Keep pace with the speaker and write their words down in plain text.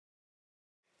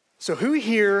So who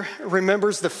here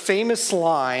remembers the famous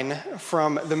line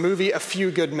from the movie A Few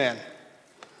Good Men?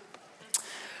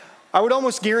 I would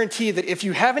almost guarantee that if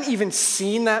you haven't even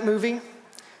seen that movie,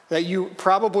 that you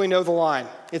probably know the line.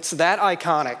 It's that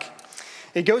iconic.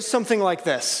 It goes something like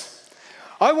this: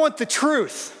 I want the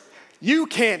truth. You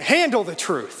can't handle the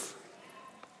truth.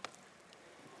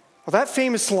 Well, that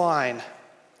famous line,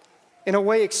 in a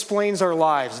way, explains our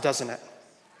lives, doesn't it?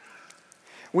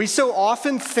 We so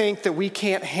often think that we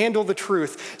can't handle the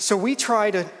truth, so we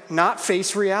try to not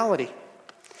face reality.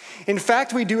 In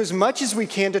fact, we do as much as we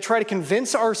can to try to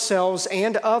convince ourselves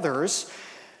and others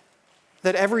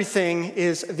that everything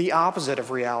is the opposite of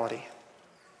reality.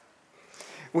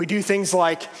 We do things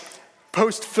like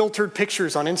post filtered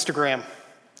pictures on Instagram,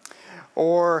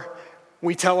 or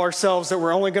we tell ourselves that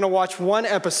we're only going to watch one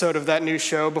episode of that new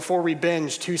show before we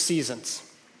binge 2 seasons.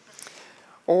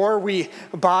 Or we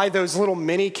buy those little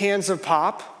mini cans of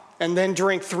pop and then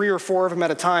drink 3 or 4 of them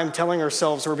at a time, telling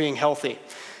ourselves we're being healthy.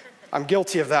 I'm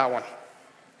guilty of that one.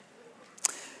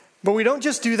 But we don't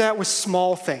just do that with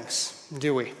small things,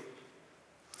 do we?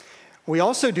 We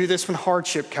also do this when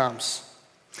hardship comes.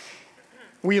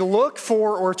 We look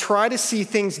for or try to see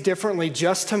things differently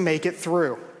just to make it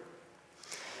through.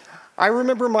 I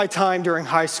remember my time during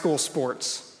high school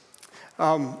sports.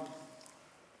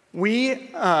 We,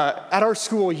 at our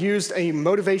school, used a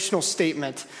motivational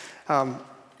statement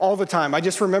all the time. I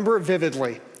just remember it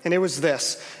vividly, and it was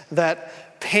this: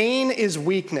 that pain is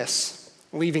weakness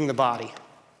leaving the body.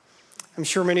 I'm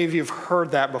sure many of you have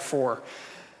heard that before.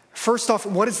 First off,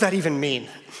 what does that even mean?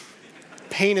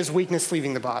 Pain is weakness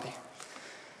leaving the body.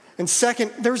 And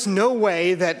second, there's no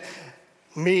way that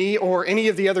me or any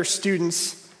of the other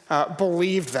students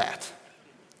believed that.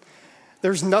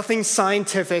 There's nothing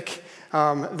scientific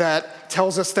that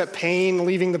tells us that pain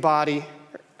leaving the body,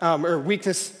 or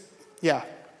weakness, yeah.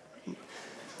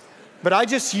 But I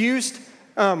just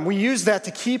we used that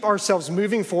to keep ourselves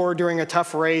moving forward during a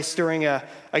tough race, during a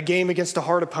game against a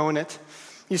hard opponent.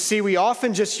 You see, we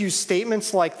often just use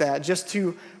statements like that just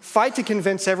to fight to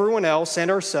convince everyone else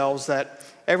and ourselves that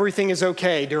everything is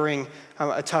okay during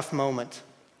a tough moment.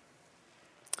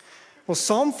 Well,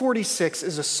 Psalm 46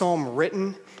 is a psalm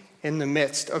written in the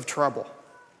midst of trouble,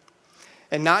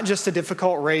 and not just a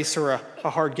difficult race or a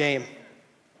hard game.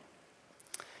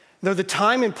 Though the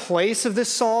time and place of this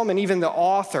psalm and even the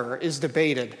author is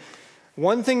debated,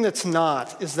 one thing that's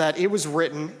not is that it was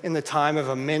written in the time of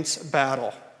immense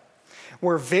battle,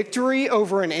 where victory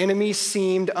over an enemy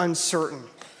seemed uncertain.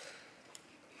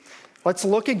 Let's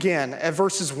look again at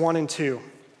verses 1 and 2.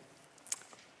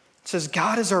 It says,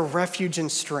 God is our refuge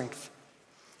and strength,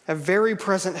 a very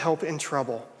present help in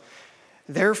trouble.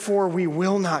 Therefore we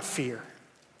will not fear.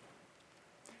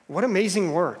 What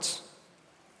amazing words.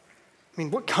 I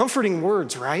mean, what comforting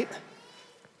words, right?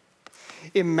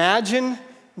 Imagine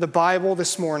the Bible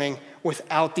this morning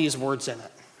without these words in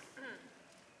it.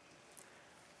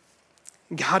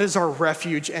 God is our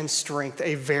refuge and strength,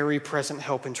 a very present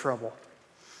help in trouble.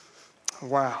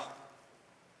 Wow.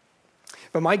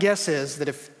 But my guess is that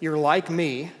if you're like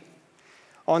me,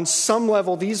 on some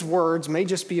level, these words may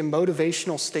just be a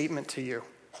motivational statement to you.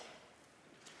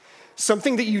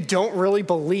 Something that you don't really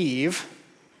believe,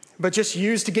 but just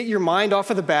use to get your mind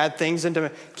off of the bad things and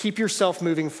to keep yourself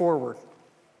moving forward.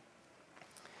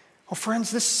 Well, friends,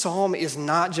 this psalm is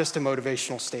not just a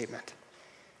motivational statement.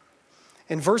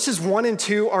 And verses 1 and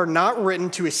 2 are not written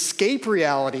to escape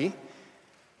reality,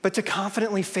 but to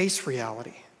confidently face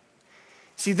reality.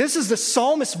 See, this is the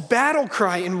psalmist's battle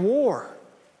cry in war.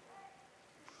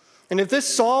 And if this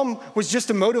psalm was just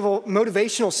a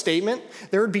motivational statement,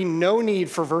 there would be no need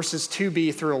for verses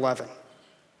 2b through 11.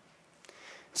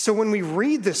 So when we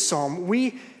read this psalm,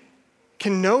 we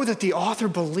can know that the author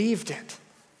believed it.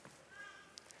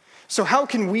 So how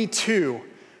can we too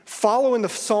follow in the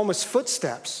psalmist's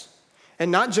footsteps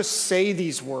and not just say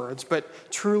these words,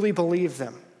 but truly believe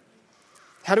them?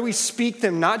 How do we speak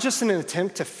them not just in an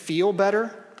attempt to feel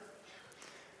better,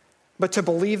 but to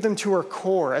believe them to our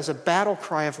core as a battle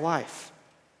cry of life?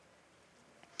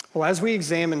 Well, as we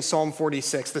examine Psalm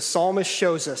 46, the psalmist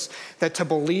shows us that to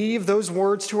believe those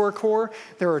words to our core,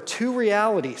 there are 2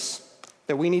 realities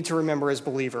that we need to remember as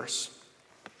believers.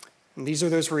 And these are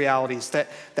those realities: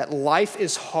 that life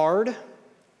is hard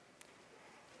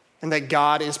and that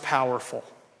God is powerful.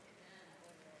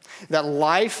 That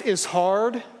life is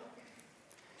hard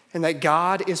and that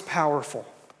God is powerful.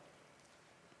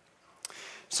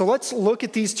 So let's look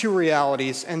at these 2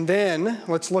 realities, and then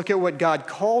let's look at what God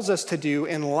calls us to do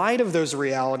in light of those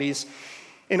realities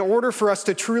in order for us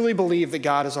to truly believe that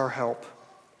God is our help.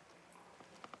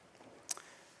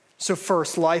 So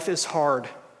first, life is hard.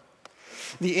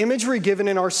 The imagery given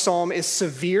in our psalm is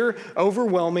severe,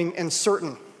 overwhelming, and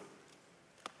certain.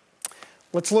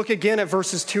 Let's look again at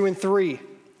verses 2 and 3.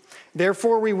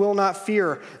 Therefore we will not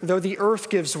fear, though the earth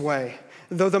gives way,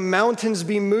 though the mountains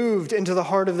be moved into the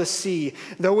heart of the sea,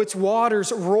 though its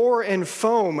waters roar and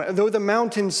foam, though the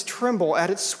mountains tremble at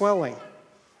its swelling.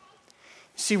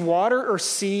 See, water or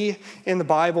sea in the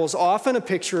Bible is often a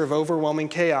picture of overwhelming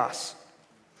chaos.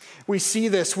 We see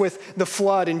this with the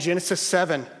flood in Genesis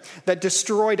 7 that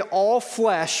destroyed all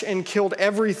flesh and killed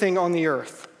everything on the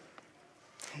earth.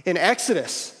 In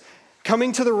Exodus,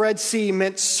 coming to the Red Sea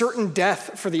meant certain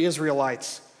death for the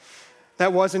Israelites.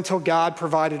 That was until God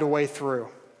provided a way through.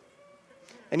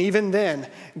 And even then,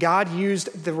 God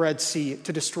used the Red Sea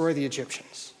to destroy the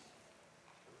Egyptians.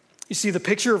 You see, the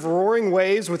picture of roaring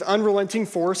waves with unrelenting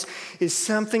force is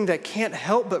something that can't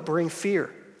help but bring fear.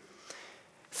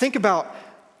 Think about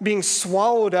being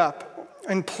swallowed up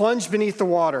and plunged beneath the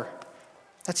water.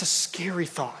 That's a scary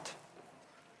thought.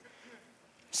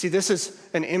 See, this is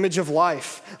an image of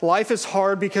life. Life is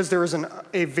hard because there is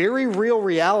a very real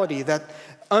reality that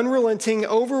unrelenting,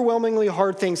 overwhelmingly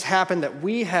hard things happen that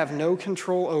we have no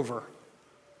control over.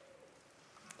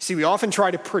 See, we often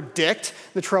try to predict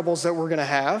the troubles that we're going to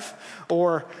have,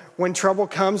 or when trouble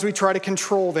comes, we try to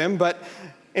control them, but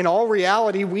in all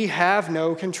reality, we have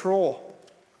no control.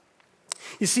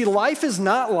 You see, life is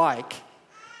not like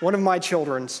one of my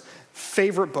children's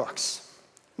favorite books,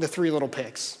 The Three Little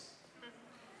Pigs.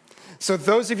 So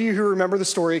those of you who remember the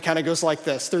story, it kind of goes like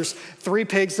this. There's three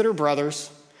pigs that are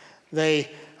brothers. They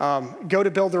go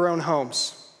to build their own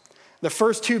homes. The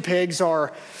first two pigs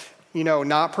are,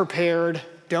 not prepared,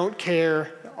 don't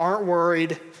care, aren't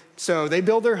worried. So they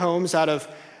build their homes out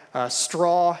of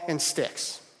straw and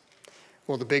sticks.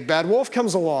 Well, the big bad wolf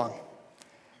comes along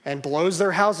and blows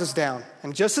their houses down.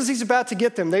 And just as he's about to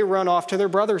get them, they run off to their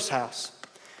brother's house.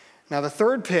 Now the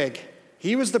third pig,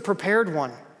 he was the prepared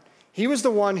one. He was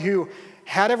the one who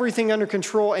had everything under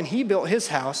control, and he built his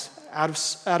house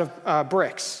out of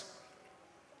bricks.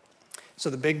 So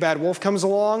the big bad wolf comes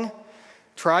along,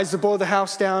 tries to blow the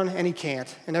house down, and he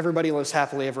can't, and everybody lives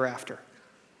happily ever after.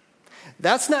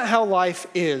 That's not how life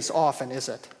is often, is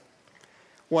it?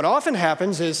 What often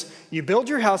happens is you build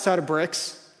your house out of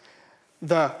bricks,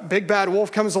 the big bad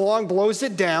wolf comes along, blows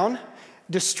it down,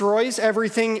 destroys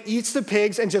everything, eats the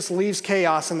pigs, and just leaves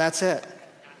chaos, and that's it.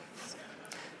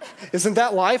 Isn't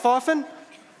that life often?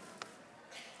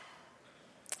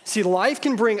 See, life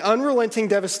can bring unrelenting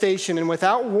devastation, and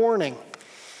without warning,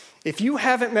 if you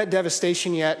haven't met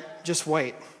devastation yet, just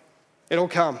wait. It'll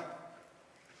come.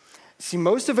 See,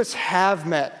 most of us have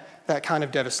met that kind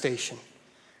of devastation,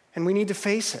 and we need to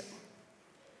face it.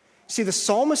 See, the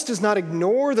psalmist does not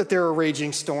ignore that there are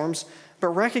raging storms, but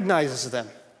recognizes them.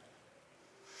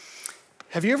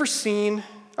 Have you ever seen,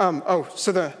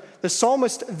 the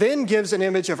psalmist then gives an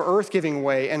image of earth giving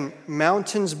way and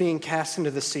mountains being cast into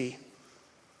the sea.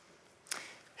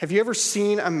 Have you ever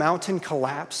seen a mountain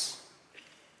collapse?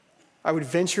 I would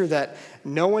venture that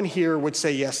no one here would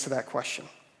say yes to that question.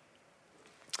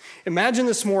 Imagine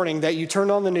this morning that you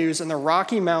turned on the news and the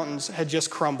Rocky Mountains had just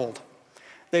crumbled.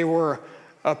 They were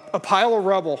a pile of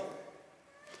rubble.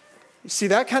 You see,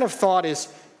 that kind of thought is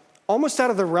almost out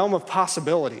of the realm of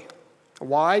possibility.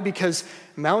 Why? Because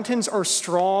mountains are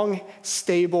strong,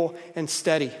 stable, and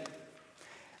steady.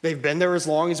 They've been there as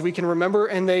long as we can remember,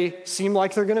 and they seem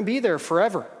like they're going to be there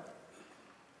forever.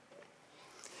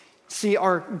 See,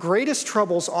 our greatest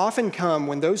troubles often come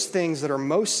when those things that are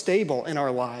most stable in our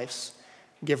lives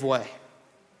give way.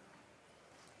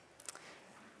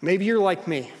 Maybe you're like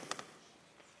me.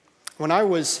 When I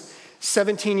was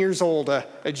 17 years old,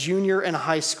 a junior in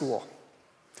high school,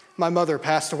 my mother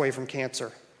passed away from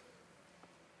cancer.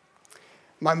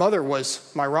 My mother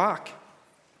was my rock.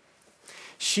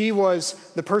 She was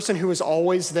the person who was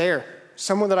always there,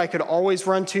 someone that I could always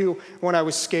run to when I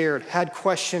was scared, had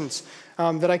questions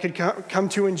that I could come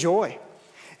to enjoy.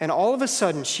 And all of a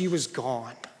sudden, she was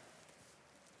gone.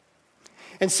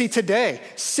 And see, today,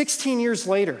 16 years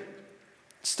later,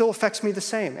 it still affects me the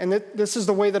same. And this is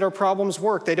the way that our problems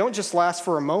work. They don't just last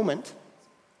for a moment.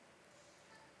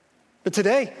 But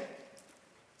today,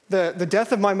 the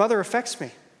death of my mother affects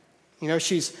me.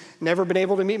 She's never been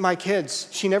able to meet my kids.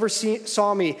 She never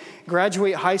saw me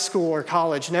graduate high school or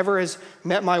college, never has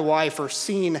met my wife or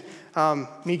seen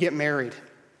me get married.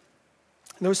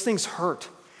 Those things hurt,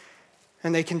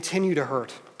 and they continue to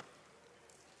hurt.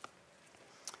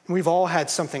 We've all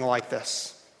had something like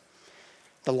this.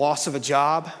 The loss of a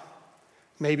job.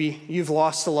 Maybe you've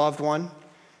lost a loved one.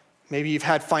 Maybe you've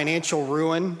had financial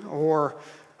ruin or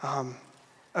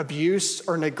abuse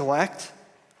or neglect.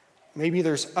 Maybe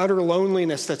there's utter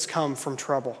loneliness that's come from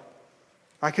trouble.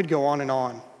 I could go on and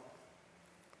on.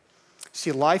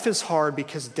 See, life is hard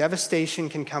because devastation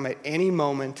can come at any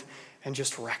moment and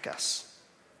just wreck us.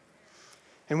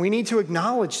 And we need to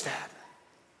acknowledge that.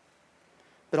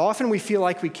 But often we feel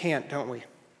like we can't, don't we?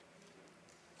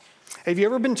 Have you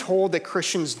ever been told that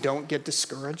Christians don't get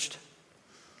discouraged?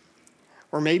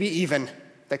 Or maybe even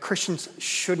that Christians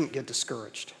shouldn't get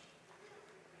discouraged?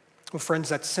 Well, friends,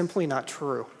 that's simply not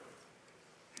true.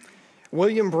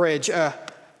 William Bridge, a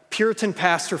Puritan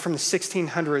pastor from the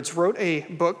 1600s, wrote a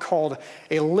book called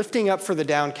A Lifting Up for the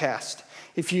Downcast.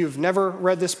 If you've never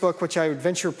read this book, which I would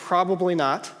venture probably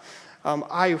not,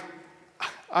 I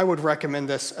would recommend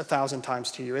this 1,000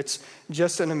 times to you. It's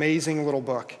just an amazing little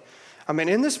book. And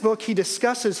in this book, he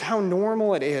discusses how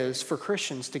normal it is for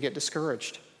Christians to get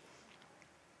discouraged.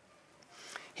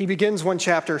 He begins one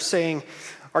chapter saying,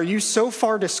 "Are you so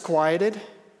far disquieted,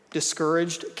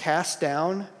 discouraged, cast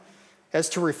down, as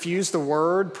to refuse the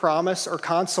word, promise, or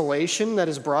consolation that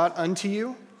is brought unto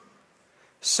you?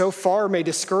 So far may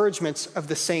discouragements of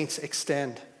the saints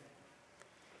extend."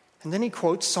 And then he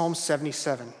quotes Psalm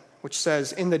 77, which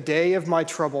says, "In the day of my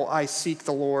trouble I seek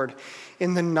the Lord.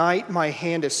 In the night my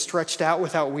hand is stretched out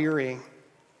without wearying.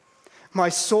 My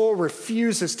soul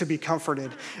refuses to be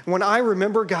comforted. When I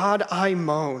remember God, I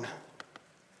moan.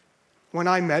 When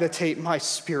I meditate, my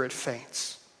spirit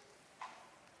faints."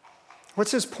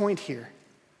 What's his point here?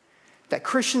 That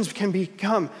Christians can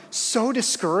become so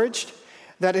discouraged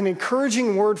that an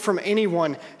encouraging word from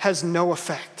anyone has no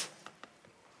effect.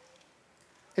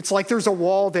 It's like there's a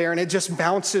wall there and it just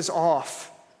bounces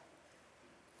off.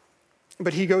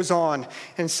 But he goes on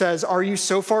and says, "Are you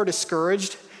so far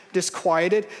discouraged,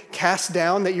 disquieted, cast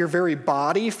down that your very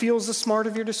body feels the smart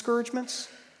of your discouragements?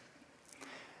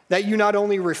 That you not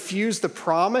only refuse the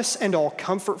promise and all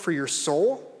comfort for your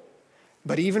soul,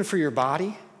 but even for your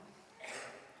body?"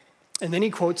 And then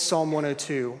he quotes Psalm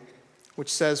 102,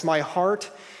 which says, "My heart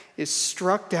is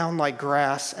struck down like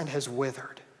grass and has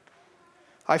withered.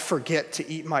 I forget to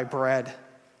eat my bread.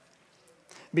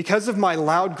 Because of my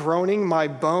loud groaning, my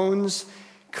bones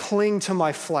cling to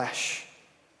my flesh."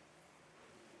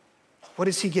 What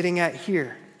is he getting at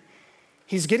here?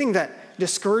 He's getting that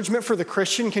discouragement for the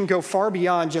Christian can go far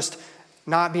beyond just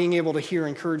not being able to hear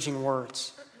encouraging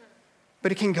words.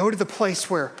 But it can go to the place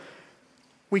where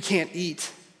we can't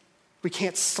eat, we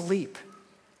can't sleep.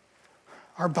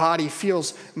 Our body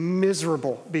feels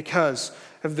miserable because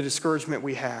of the discouragement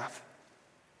we have.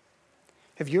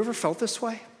 Have you ever felt this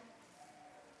way?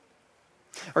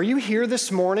 Are you here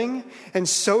this morning and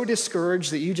so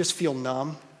discouraged that you just feel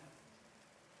numb?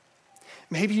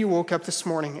 Maybe you woke up this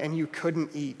morning and you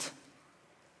couldn't eat.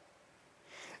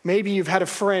 Maybe you've had a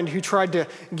friend who tried to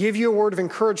give you a word of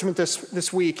encouragement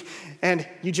this week and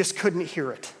you just couldn't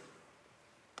hear it.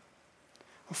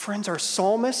 Well, friends, our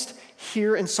psalmist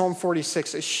here in Psalm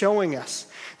 46 is showing us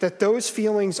that those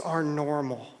feelings are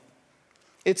normal.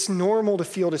 It's normal to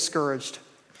feel discouraged.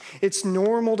 It's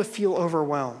normal to feel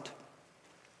overwhelmed.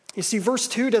 You see, verse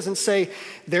 2 doesn't say,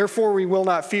 "Therefore we will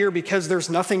not fear because there's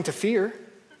nothing to fear."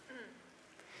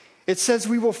 It says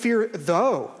we will fear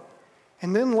though,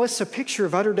 and then lists a picture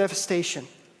of utter devastation.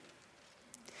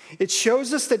 It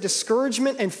shows us that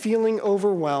discouragement and feeling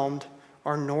overwhelmed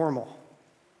are normal.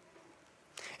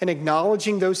 And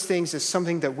acknowledging those things is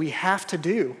something that we have to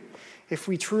do if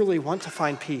we truly want to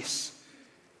find peace.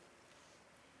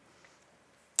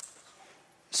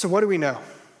 So what do we know?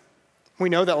 We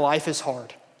know that life is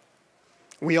hard.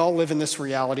 We all live in this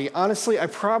reality. Honestly, I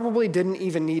probably didn't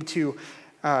even need to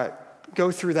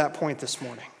go through that point this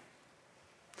morning.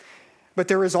 But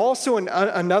there is also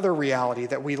another reality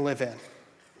that we live in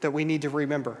that we need to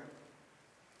remember.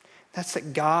 That's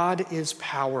that God is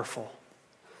powerful.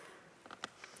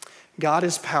 God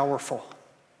is powerful.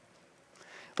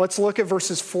 Let's look at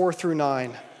verses 4 through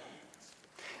 9.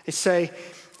 They say,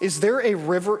 there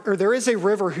is a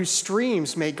river whose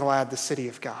streams make glad the city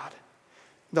of God,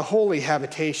 the holy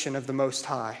habitation of the Most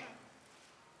High.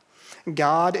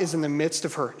 God is in the midst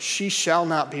of her. She shall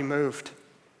not be moved.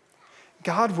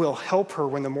 God will help her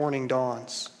when the morning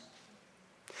dawns.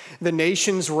 The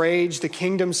nations rage, the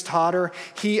kingdoms totter.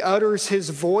 He utters his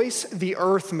voice, the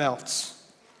earth melts.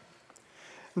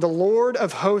 The Lord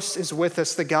of hosts is with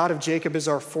us. The God of Jacob is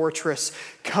our fortress.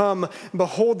 Come,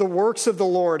 behold the works of the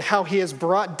Lord, how he has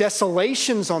brought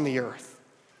desolations on the earth.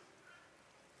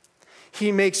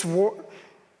 He makes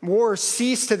war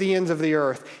cease to the ends of the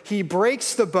earth. He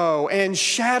breaks the bow and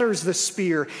shatters the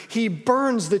spear. He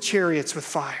burns the chariots with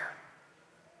fire.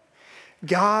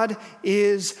 God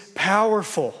is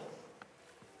powerful.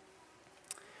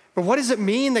 But what does it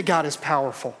mean that God is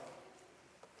powerful?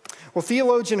 Well,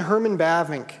 theologian Herman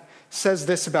Bavinck says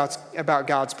this about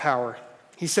God's power.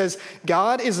 He says,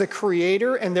 God is the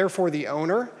creator and therefore the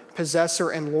owner, possessor,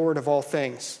 and Lord of all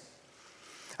things.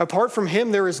 Apart from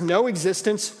him, there is no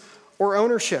existence or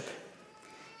ownership.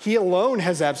 He alone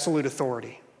has absolute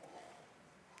authority.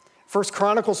 1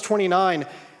 Chronicles 29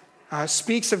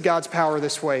 speaks of God's power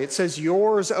this way. It says,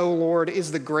 yours, O Lord,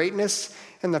 is the greatness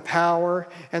and the power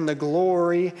and the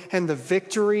glory and the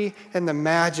victory and the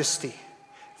majesty.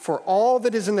 For all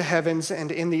that is in the heavens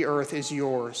and in the earth is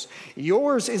yours.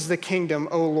 Yours is the kingdom,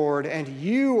 O Lord, and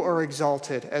you are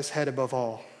exalted as head above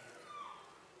all.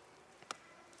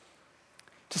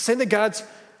 To say that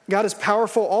God is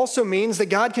powerful also means that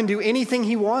God can do anything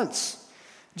he wants.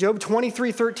 Job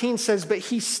 23:13 says, but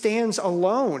he stands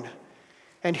alone,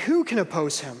 and who can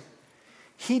oppose him?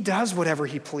 He does whatever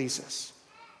he pleases.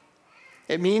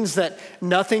 It means that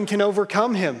nothing can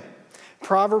overcome him.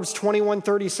 Proverbs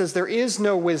 21:30 says, there is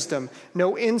no wisdom,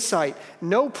 no insight,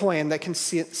 no plan that can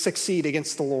succeed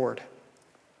against the Lord.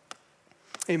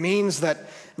 It means that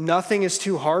nothing is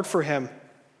too hard for him.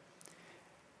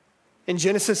 In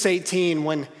Genesis 18,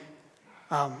 when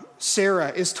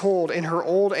Sarah is told in her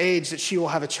old age that she will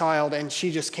have a child, and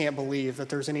she just can't believe that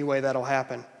there's any way that'll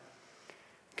happen,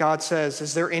 God says,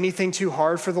 is there anything too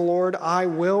hard for the Lord? I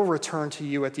will return to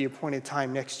you at the appointed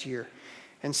time next year,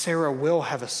 and Sarah will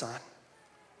have a son.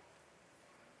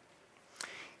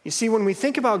 You see, when we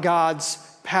think about God's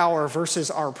power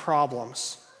versus our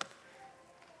problems,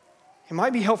 it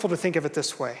might be helpful to think of it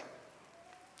this way.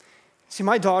 See,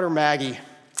 my daughter Maggie,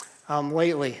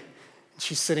 lately,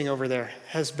 she's sitting over there,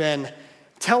 has been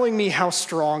telling me how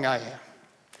strong I am.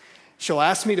 She'll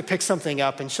ask me to pick something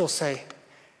up and she'll say,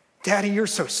 Daddy, you're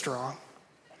so strong.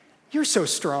 You're so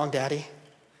strong, Daddy.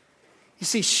 You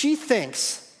see, she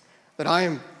thinks that I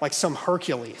am like some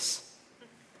Hercules,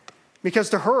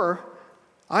 because to her,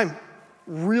 I'm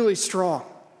really strong.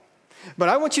 But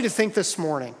I want you to think this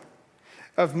morning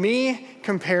of me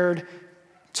compared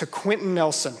to Quentin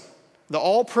Nelson, the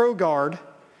all-pro guard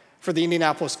for the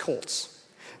Indianapolis Colts.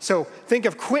 So think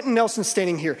of Quentin Nelson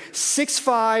standing here,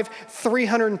 6'5",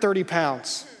 330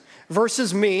 pounds,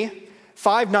 versus me,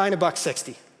 5'9",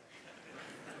 $160.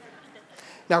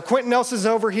 Now Quentin Nelson's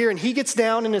over here and he gets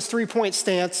down in his three-point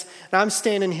stance, and I'm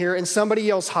standing here and somebody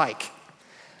yells hike.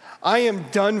 I am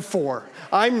done for.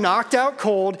 I'm knocked out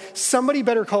cold. Somebody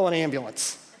better call an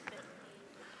ambulance.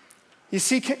 You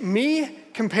see, me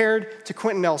compared to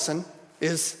Quentin Nelson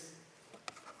is,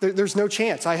 there's no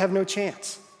chance. I have no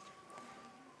chance.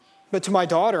 But to my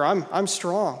daughter, I'm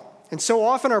strong. And so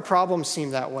often our problems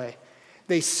seem that way.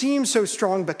 They seem so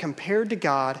strong, but compared to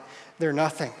God, they're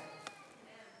nothing.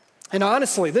 And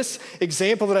honestly, this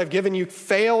example that I've given you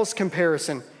fails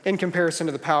in comparison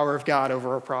to the power of God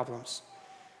over our problems.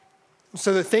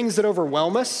 So the things that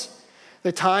overwhelm us,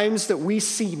 the times that we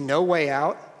see no way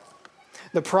out,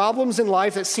 the problems in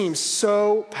life that seem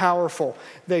so powerful,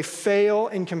 they fail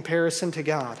in comparison to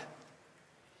God.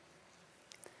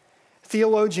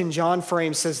 Theologian John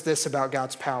Frame says this about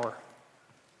God's power.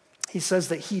 He says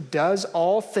that he does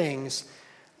all things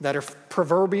that are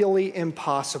proverbially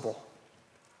impossible,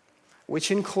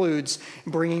 which includes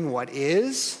bringing what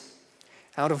is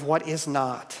out of what is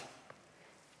not.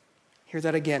 Hear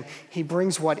that again. He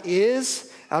brings what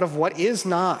is out of what is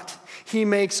not. He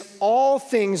makes all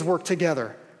things work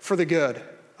together for the good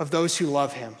of those who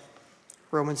love him.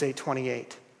 Romans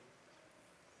 8:28.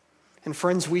 And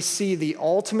friends, we see the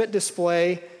ultimate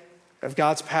display of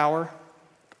God's power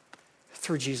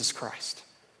through Jesus Christ.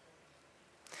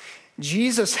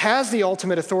 Jesus has the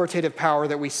ultimate authoritative power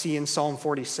that we see in Psalm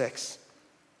 46.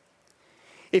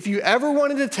 If you ever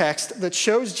wanted a text that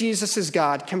shows Jesus is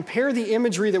God, compare the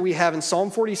imagery that we have in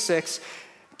Psalm 46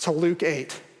 to Luke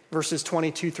 8, verses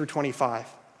 22 through 25.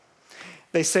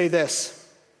 They say this: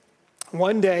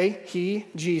 one day he,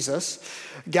 Jesus,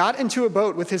 got into a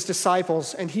boat with his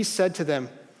disciples, and he said to them,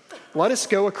 "Let us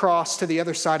go across to the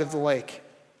other side of the lake."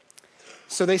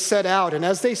 So they set out, and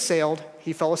as they sailed,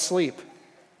 he fell asleep.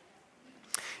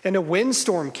 And a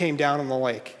windstorm came down on the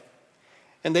lake,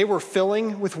 and they were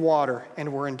filling with water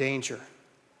and were in danger.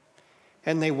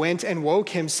 And they went and woke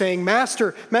him, saying,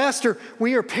 "Master, Master,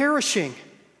 we are perishing."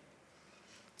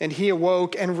 And he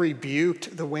awoke and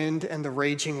rebuked the wind and the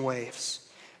raging waves,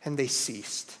 and they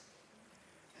ceased.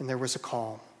 And there was a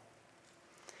calm.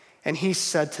 And he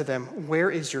said to them, "Where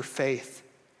is your faith?"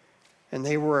 And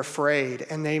they were afraid,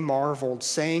 and they marveled,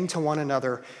 saying to one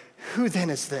another, "Who then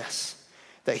is this,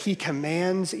 that he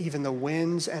commands even the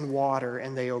winds and water,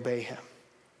 and they obey him?"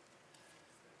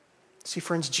 See,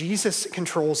 friends, Jesus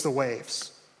controls the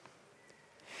waves.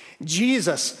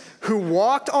 Jesus, who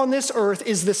walked on this earth,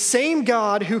 is the same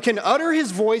God who can utter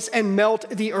his voice and melt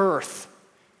the earth.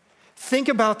 Think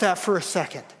about that for a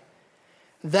second.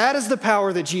 That is the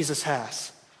power that Jesus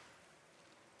has.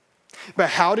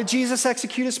 But how did Jesus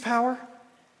execute his power?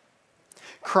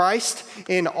 Christ,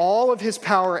 in all of his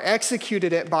power,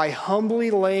 executed it by humbly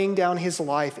laying down his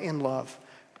life in love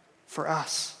for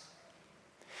us.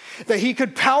 That he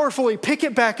could powerfully pick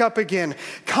it back up again,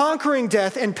 conquering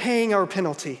death and paying our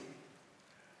penalty.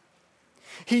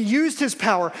 He used his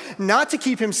power not to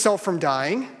keep himself from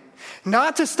dying,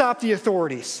 not to stop the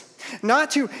authorities,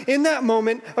 not to, in that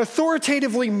moment,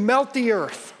 authoritatively melt the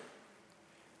earth,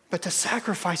 but to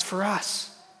sacrifice for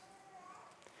us,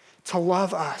 to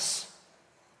love us,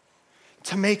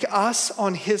 to make us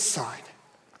on his side.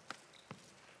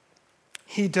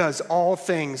 He does all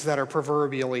things that are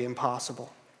proverbially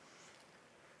impossible,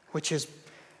 which is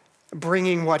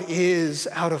bringing what is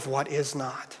out of what is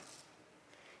not.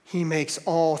 He makes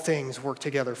all things work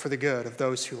together for the good of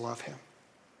those who love him.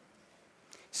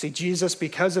 See, Jesus,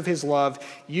 because of his love,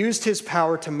 used his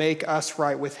power to make us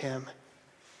right with him,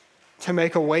 to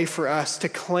make a way for us, to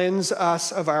cleanse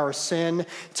us of our sin,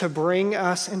 to bring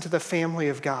us into the family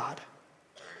of God.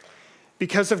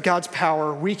 Because of God's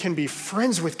power, we can be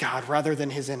friends with God rather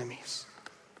than his enemies.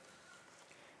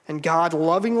 And God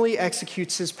lovingly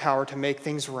executes his power to make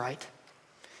things right,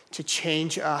 to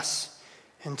change us,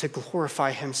 and to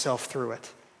glorify himself through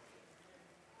it.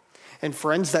 And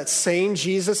friends, that same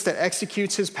Jesus that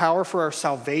executes his power for our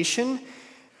salvation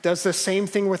does the same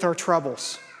thing with our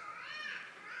troubles.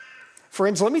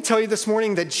 Friends, let me tell you this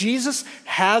morning that Jesus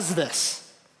has this.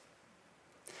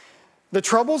 The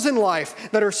troubles in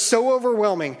life that are so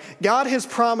overwhelming, God has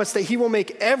promised that he will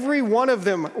make every one of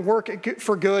them work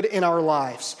for good in our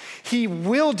lives. He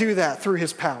will do that through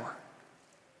his power.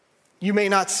 You may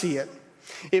not see it.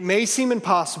 It may seem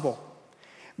impossible,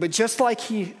 but just like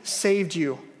he saved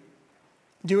you,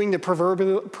 doing the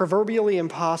proverbially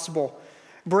impossible,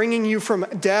 bringing you from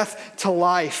death to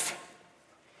life,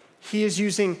 he is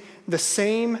using the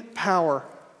same power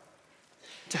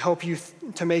to help you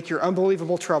to make your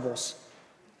unbelievable troubles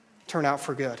turn out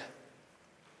for good.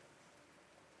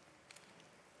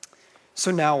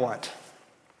 So now what?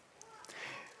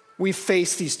 We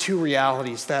face these two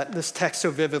realities that this text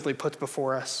so vividly puts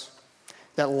before us.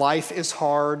 That life is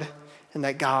hard and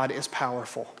that God is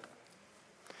powerful.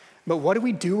 But what do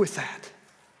we do with that?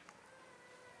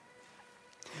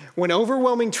 When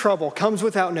overwhelming trouble comes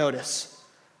without notice,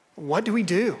 what do we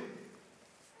do?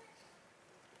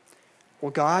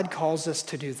 Well, God calls us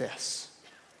to do this.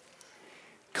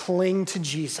 Cling to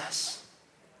Jesus.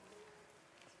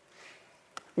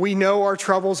 We know our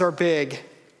troubles are big,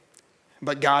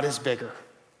 but God is bigger.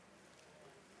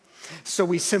 So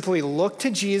we simply look to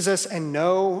Jesus and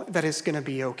know that it's going to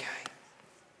be okay.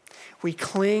 We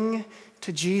cling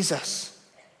to Jesus.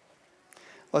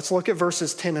 Let's look at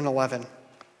verses 10 and 11.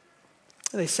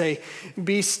 They say,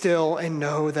 "Be still and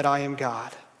know that I am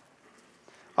God.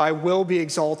 I will be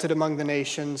exalted among the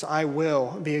nations. I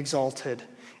will be exalted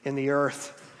in the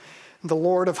earth. The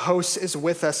Lord of hosts is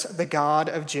with us. The God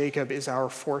of Jacob is our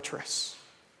fortress."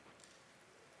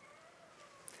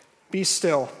 Be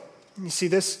still. You see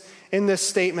this in this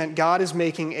statement, God is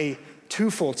making a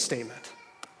twofold statement.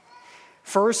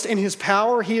 First, in his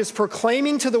power, he is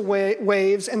proclaiming to the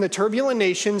waves and the turbulent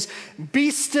nations,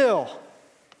 "Be still."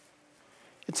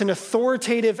 It's an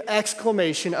authoritative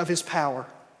exclamation of his power.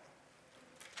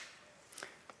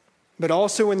 But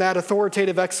also in that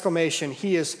authoritative exclamation,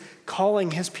 he is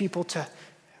calling his people to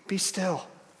be still.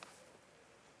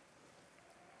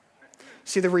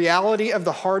 See, the reality of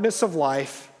the hardness of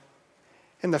life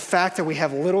and the fact that we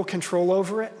have little control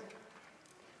over it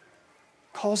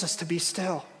calls us to be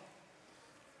still.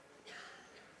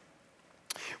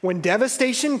 When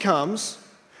devastation comes,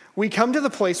 we come to the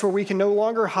place where we can no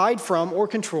longer hide from or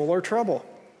control our trouble.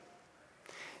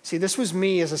 See, this was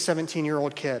me as a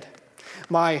 17-year-old kid.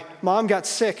 My mom got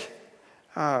sick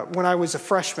when I was a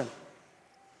freshman.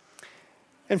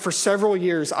 And for several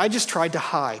years, I just tried to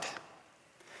hide.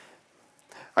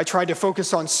 I tried to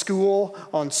focus on school,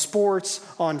 on sports,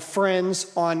 on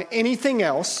friends, on anything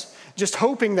else, just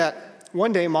hoping that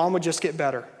one day mom would just get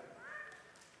better.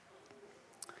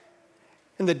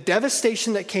 And the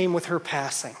devastation that came with her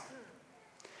passing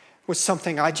was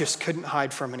something I just couldn't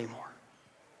hide from anymore.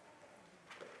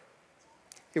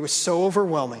 It was so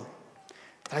overwhelming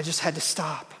that I just had to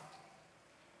stop.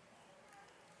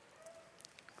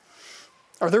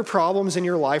 Are there problems in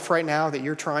your life right now that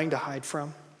you're trying to hide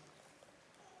from?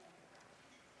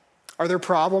 Are there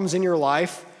problems in your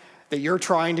life that you're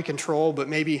trying to control, but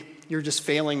maybe you're just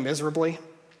failing miserably?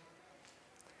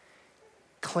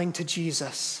 Cling to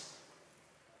Jesus.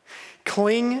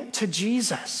 Cling to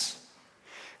Jesus.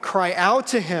 Cry out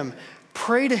to him,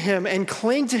 pray to him, and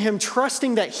cling to him,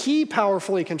 trusting that he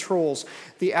powerfully controls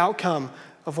the outcome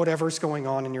of whatever's going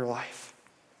on in your life.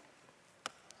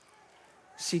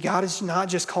 See, God is not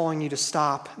just calling you to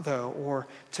stop, though, or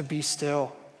to be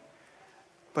still,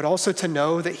 but also to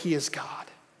know that he is God.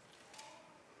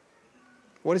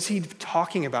 What is he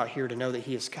talking about here to know that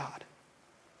he is God?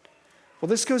 Well,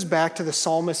 this goes back to the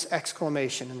psalmist's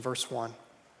exclamation in verse 1.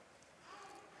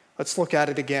 Let's look at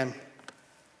it again.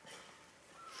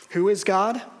 Who is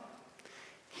God?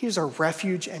 He is our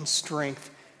refuge and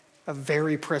strength, a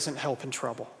very present help in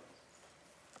trouble.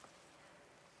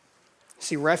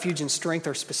 See, refuge and strength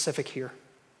are specific here.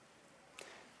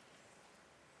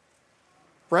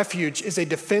 Refuge is a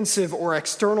defensive or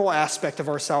external aspect of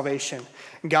our salvation.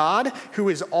 God, who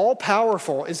is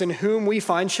all-powerful, is in whom we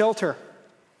find shelter.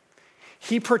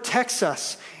 He protects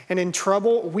us, and in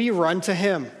trouble, we run to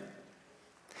him.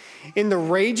 In the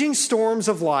raging storms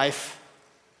of life,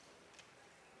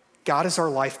 God is our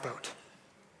lifeboat.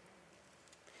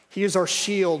 He is our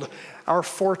shield, our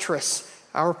fortress,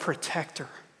 our protector.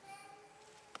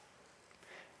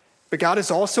 But God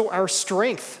is also our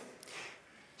strength.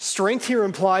 Strength here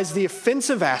implies the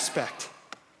offensive aspect.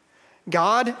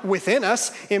 God within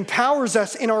us empowers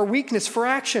us in our weakness for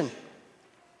action.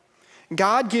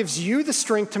 God gives you the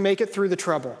strength to make it through the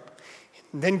trouble,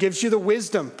 then gives you the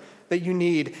wisdom that you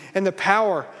need and the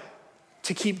power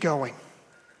to keep going.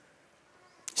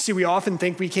 See, we often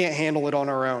think we can't handle it on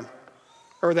our own,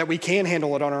 or that we can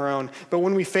handle it on our own. But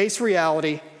when we face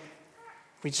reality,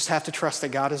 we just have to trust that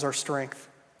God is our strength.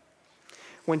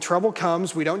 When trouble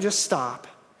comes, we don't just stop,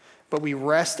 but we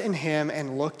rest in him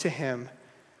and look to him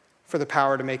for the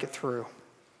power to make it through.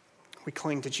 We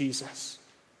cling to Jesus.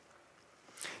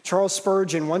 Charles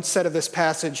Spurgeon once said of this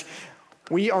passage,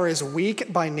 "We are as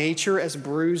weak by nature as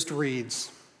bruised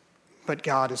reeds, but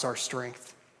God is our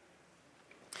strength."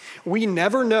 We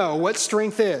never know what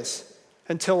strength is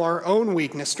until our own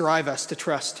weakness drives us to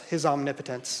trust his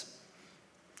omnipotence.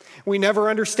 We never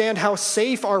understand how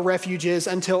safe our refuge is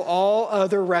until all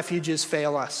other refuges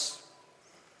fail us.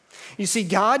 You see,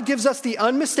 God gives us the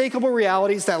unmistakable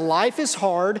realities that life is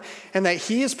hard and that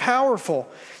he is powerful,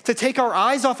 to take our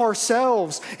eyes off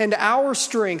ourselves and our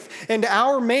strength and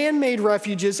our man-made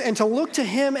refuges and to look to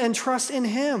him and trust in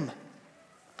him.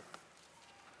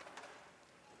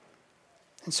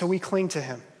 And so we cling to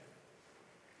him.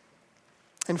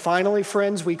 And finally,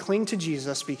 friends, we cling to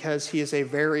Jesus because he is a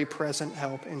very present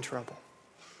help in trouble.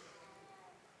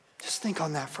 Just think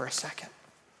on that for a second.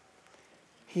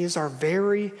 He is our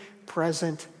very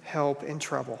present help in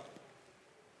trouble.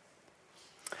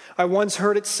 I once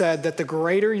heard it said that the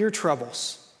greater your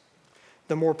troubles,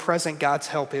 the more present God's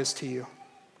help is to you.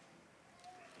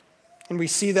 And we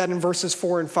see that in verses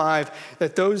 4 and 5,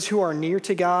 that those who are near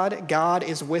to God, God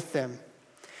is with them.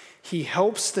 He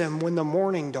helps them when the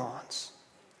morning dawns.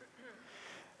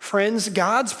 Friends,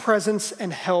 God's presence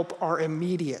and help are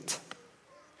immediate.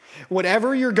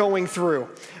 Whatever you're going through,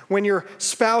 when your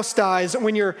spouse dies,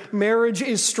 when your marriage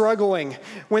is struggling,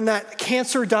 when that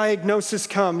cancer diagnosis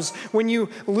comes, when you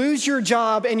lose your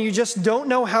job and you just don't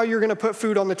know how you're going to put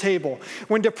food on the table,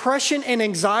 when depression and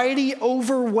anxiety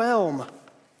overwhelm,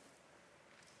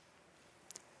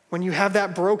 when you have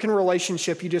that broken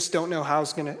relationship, you just don't know how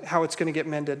it's going to get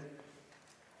mended.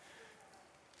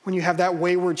 When you have that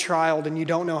wayward child and you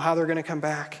don't know how they're going to come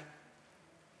back.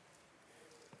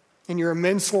 In your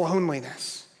immense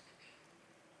loneliness,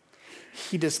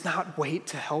 he does not wait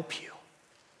to help you.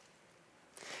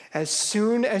 As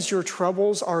soon as your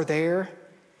troubles are there,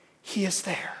 he is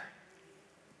there.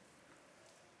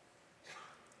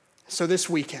 So this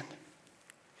weekend,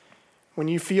 when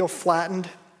you feel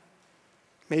flattened,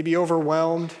 maybe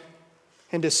overwhelmed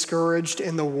and discouraged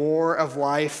in the war of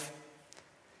life,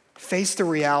 face the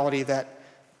reality that,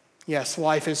 yes,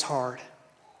 life is hard,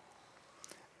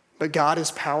 but God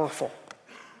is powerful,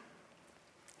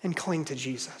 and cling to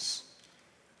Jesus.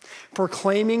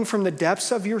 Proclaiming from the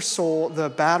depths of your soul the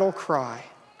battle cry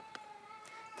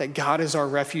that God is our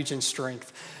refuge and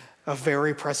strength, a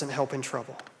very present help in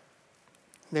trouble.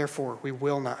 Therefore, we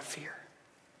will not fear.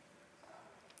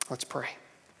 Let's pray.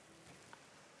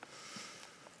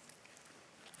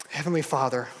 Heavenly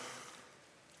Father,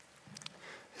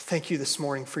 thank you this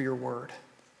morning for your word.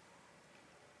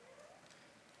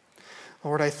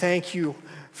 Lord, I thank you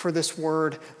for this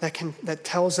word that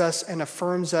tells us and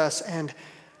affirms us and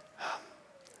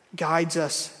guides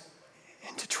us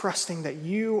into trusting that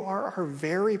you are our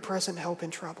very present help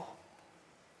in trouble.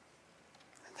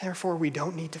 And therefore, we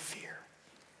don't need to fear.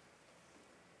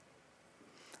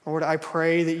 Lord, I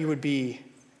pray that you would be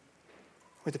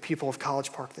with the people of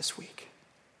College Park this week.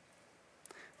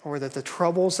 Lord, that the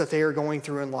troubles that they are going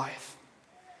through in life,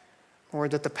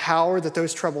 Lord, that the power that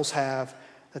those troubles have,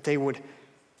 that they would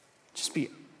just be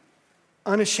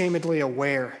unashamedly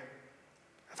aware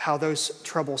of how those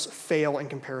troubles fail in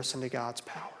comparison to God's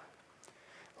power.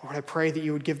 Lord, I pray that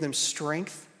you would give them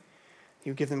strength,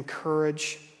 you would give them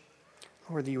courage,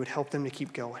 Lord, that you would help them to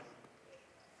keep going.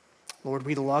 Lord,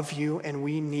 we love you and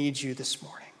we need you this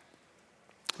morning.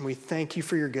 And we thank you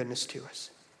for your goodness to us.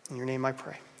 In your name I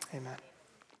pray. Amen.